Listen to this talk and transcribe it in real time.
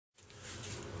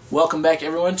Welcome back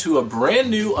everyone to a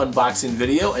brand new unboxing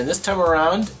video, and this time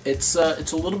around it's a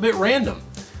little bit random.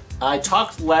 I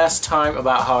talked last time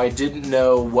about how I didn't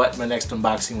know what my next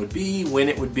unboxing would be, when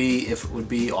it would be, if it would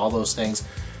be, all those things.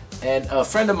 And a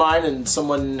friend of mine and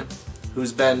someone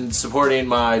who's been supporting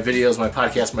my videos, my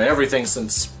podcast, my everything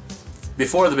since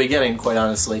before the beginning, quite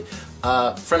honestly,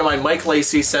 a friend of mine, Mike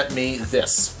Lacey, sent me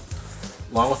this,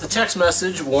 along with a text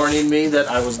message warning me that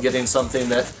I was getting something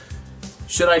that,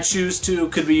 should I choose to,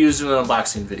 could be used in an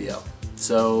unboxing video.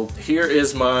 So here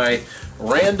is my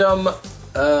random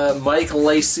Mike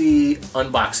Lacey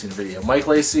unboxing video. Mike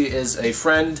Lacey is a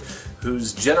friend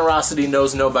whose generosity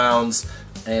knows no bounds,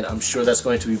 and I'm sure that's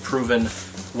going to be proven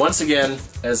once again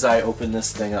as I open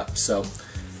this thing up. So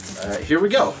here we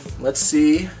go. Let's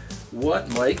see what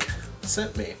Mike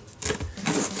sent me.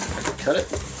 Cut it.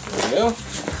 There we go.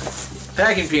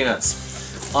 Packing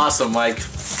peanuts. Awesome, Mike.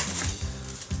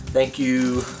 Thank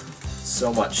you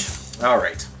so much.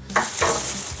 Alright,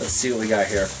 let's see what we got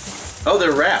here. Oh,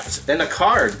 they're wrapped, and a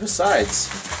card besides.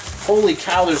 Holy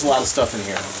cow, there's a lot of stuff in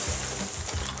here.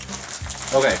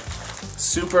 Okay,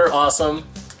 super awesome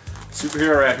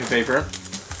superhero wrapping paper.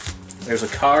 There's a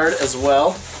card as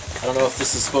well. I don't know if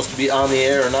this is supposed to be on the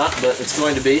air or not, but it's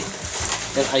going to be.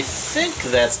 And I think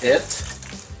that's it.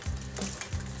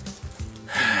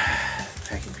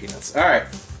 Packing peanuts.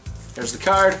 Alright, there's the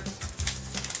card.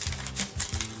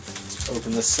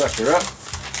 Open this sucker up.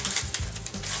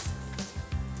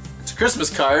 It's a Christmas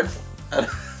card.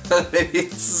 Maybe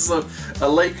this is a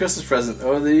late Christmas present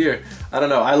over the year. I don't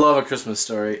know. I love A Christmas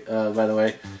Story, by the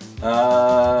way.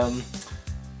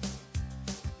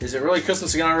 Is it really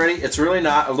Christmas again already? It's really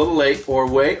not. A little late or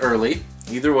way early.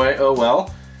 Either way, oh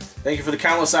well. Thank you for the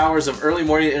countless hours of early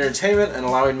morning entertainment and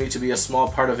allowing me to be a small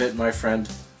part of it, my friend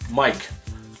Mike.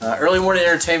 Early morning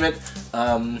entertainment.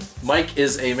 Mike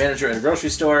is a manager at a grocery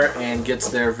store and gets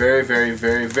there very, very,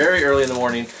 very, very early in the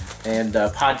morning, and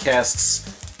podcasts,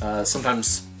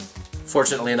 sometimes,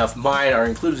 fortunately enough, mine are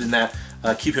included in that,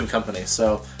 keep him company.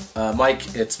 So,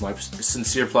 Mike, it's my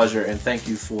sincere pleasure, and thank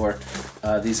you for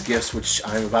these gifts which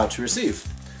I'm about to receive.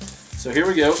 So here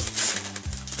we go. Let's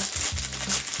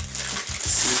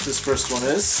see what this first one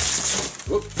is.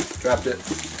 Whoop, dropped it.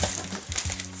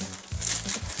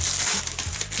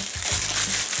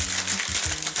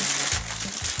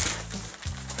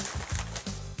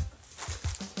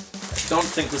 I don't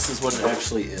think this is what it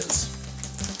actually is.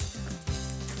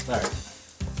 Alright.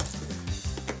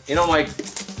 You know, Mike,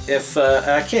 if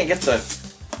I can't get the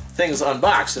things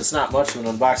unboxed, it's not much of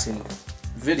an unboxing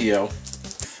video.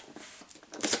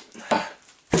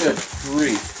 Good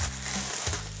grief.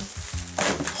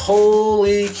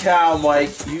 Holy cow,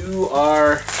 Mike, you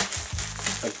are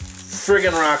a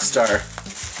friggin' rock star.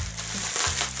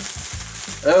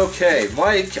 Okay,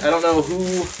 Mike, I don't know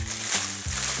who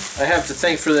I have to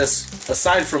thank for this,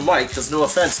 aside from Mike, because no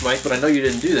offense, Mike, but I know you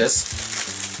didn't do this.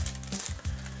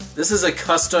 This is a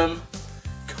custom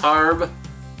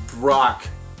Karb-Brak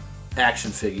action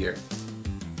figure.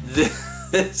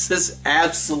 This is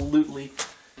absolutely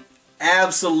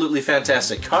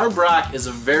fantastic. Karb-Brak is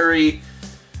a very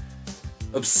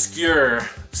obscure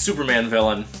Superman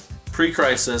villain,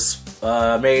 pre-Crisis,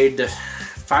 made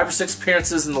 5 or 6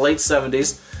 appearances in the late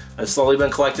 70s. I've slowly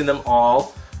been collecting them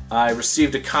all. I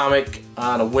received a comic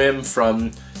on a whim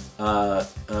from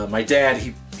my dad.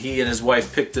 He and his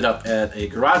wife picked it up at a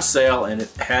garage sale, and it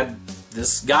had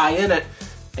this guy in it,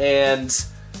 and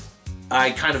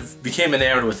I kind of became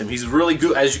enamored with him. He's really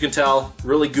good, as you can tell,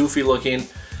 really goofy looking.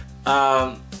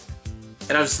 And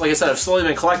like I said, I've slowly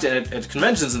been collecting it at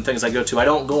conventions and things I go to. I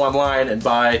don't go online and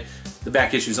buy the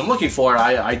back issues I'm looking for.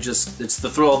 It's the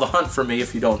thrill of the hunt for me,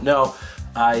 if you don't know.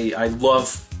 I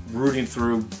love rooting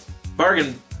through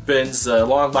bargain bins,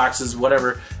 long boxes,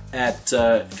 whatever, at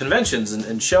conventions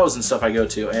and shows and stuff I go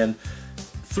to, and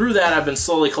through that I've been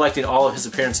slowly collecting all of his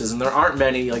appearances, and there aren't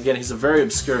many. Again, he's a very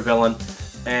obscure villain,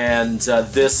 and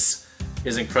this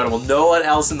is incredible. No one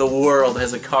else in the world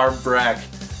has a Karb-Brak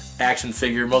action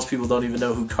figure. Most people don't even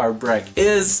know who Karb-Brak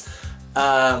is.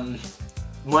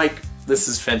 Mike, this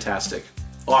is fantastic.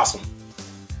 Awesome.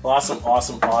 Awesome,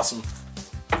 awesome, awesome.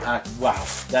 Wow,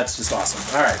 that's just awesome.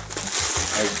 Alright.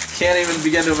 I can't even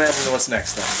begin to imagine what's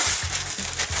next then.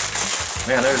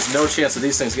 Man, there's no chance of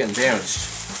these things getting damaged.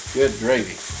 Good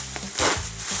gravy.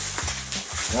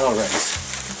 Alright.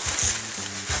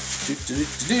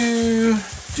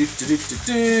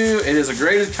 It is a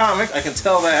graded comic, I can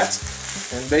tell that.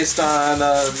 And based on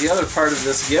the other part of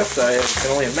this gift, I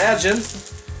can only imagine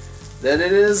that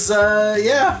it is,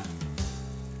 yeah,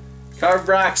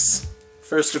 Karb-Brak's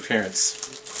first appearance.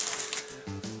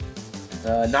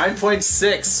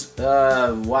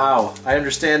 9.6. Wow. I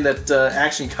understand that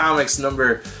Action Comics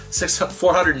number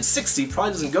 460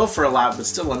 probably doesn't go for a lot, but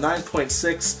still a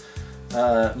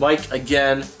 9.6. Mike,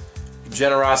 again,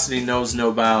 generosity knows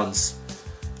no bounds.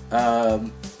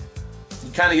 You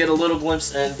kind of get a little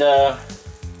glimpse, and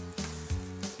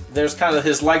there's kind of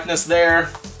his likeness there.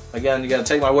 Again, you got to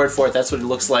take my word for it. That's what he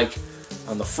looks like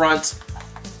on the front,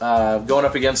 going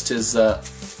up against his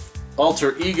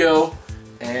alter ego.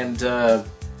 And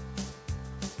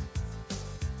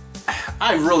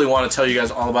I really want to tell you guys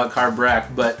all about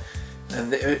Karb-Brak, but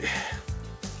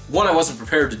one, I wasn't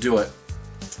prepared to do it,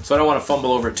 so I don't want to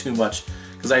fumble over it too much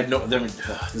because I know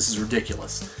this is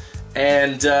ridiculous.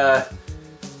 And I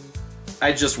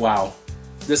just, wow,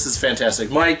 this is fantastic.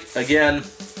 Mike, again,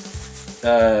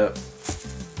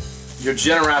 your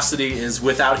generosity is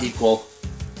without equal.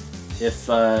 If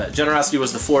generosity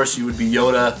was the Force, you would be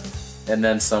Yoda and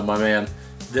then some, my man.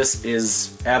 This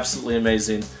is absolutely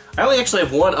amazing. I only actually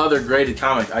have one other graded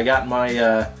comic. I got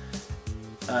my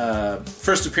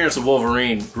first appearance of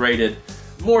Wolverine graded,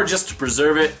 more just to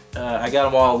preserve it. I got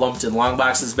them all lumped in long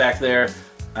boxes back there.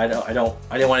 I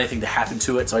didn't want anything to happen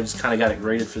to it, so I just kind of got it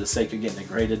graded for the sake of getting it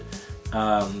graded.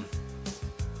 But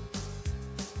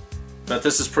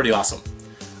this is pretty awesome.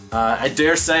 I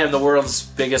dare say I'm the world's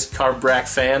biggest Karb-Brak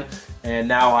fan, and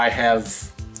now I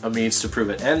have a means to prove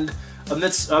it. And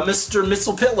Mr.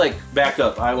 Mitchell-Pitlick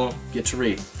backup I won't get to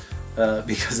read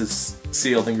because it's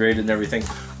sealed and graded and everything.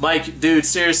 Mike, dude,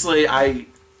 seriously, I'm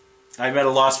at a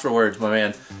loss for words, my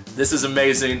man. This is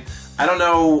amazing. I don't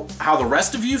know how the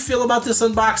rest of you feel about this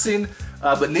unboxing,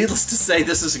 but needless to say,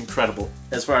 this is incredible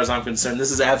as far as I'm concerned.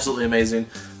 This is absolutely amazing.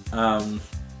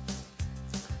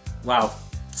 Wow,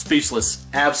 speechless,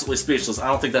 absolutely speechless. I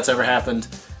don't think that's ever happened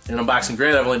in an unboxing.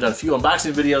 Granted, I've only done a few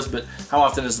unboxing videos, but how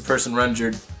often is the person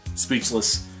rendered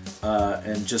speechless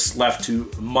and just left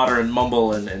to mutter and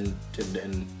mumble and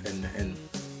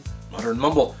mutter and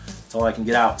mumble? That's all I can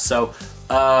get out. So,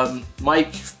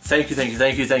 Mike, thank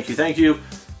you.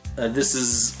 This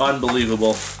is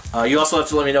unbelievable. You also have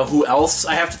to let me know who else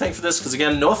I have to thank for this, because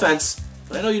again, no offense,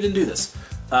 but I know you didn't do this.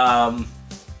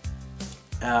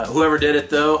 Whoever did it,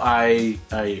 though, I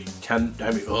mean,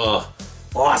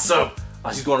 awesome!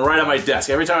 He's going right on my desk.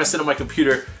 Every time I sit on my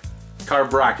computer,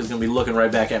 Karb-Brak is going to be looking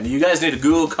right back at me. You guys need to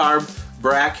Google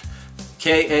Karb-Brak,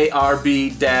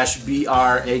 K-A-R-B-B-R-A-K,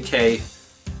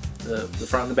 the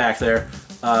front and the back there.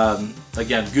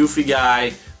 Again, goofy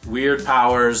guy, weird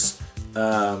powers,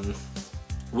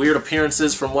 weird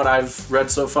appearances from what I've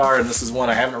read so far, and this is one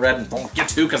I haven't read and don't get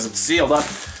to because it's sealed up,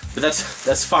 but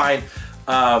that's fine.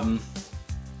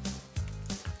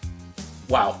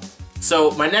 Wow.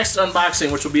 So my next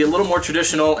unboxing, which will be a little more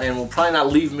traditional and will probably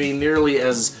not leave me nearly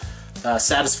as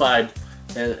satisfied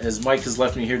as Mike has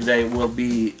left me here today, will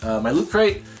be my Loot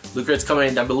Crate. Loot Crate's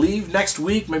coming, I believe, next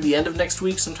week, maybe end of next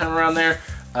week, sometime around there.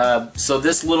 So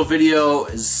this little video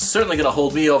is certainly going to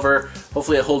hold me over.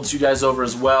 Hopefully it holds you guys over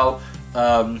as well.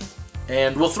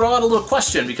 And we'll throw out a little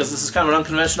question, because this is kind of an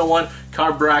unconventional one.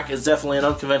 Karb-Brak is definitely an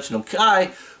unconventional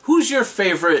guy. Who's your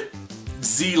favorite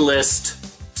Z-list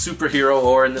superhero,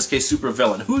 or in this case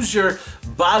supervillain? Who's your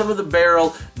bottom of the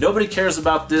barrel? Nobody cares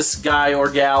about this guy or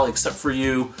gal except for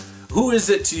you. Who is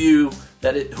it to you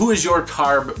who is your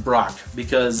Karb-Brak?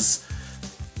 Because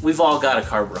we've all got a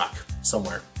Karb-Brak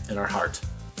somewhere in our heart.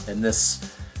 And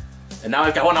now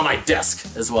I've got one on my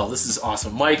desk as well. This is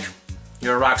awesome. Mike,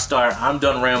 you're a rock star. I'm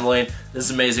done rambling. This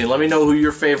is amazing. Let me know who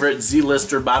your favorite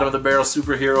Z-lister, bottom of the barrel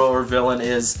superhero or villain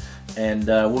is, and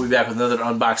we'll be back with another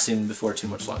unboxing before too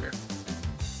much longer.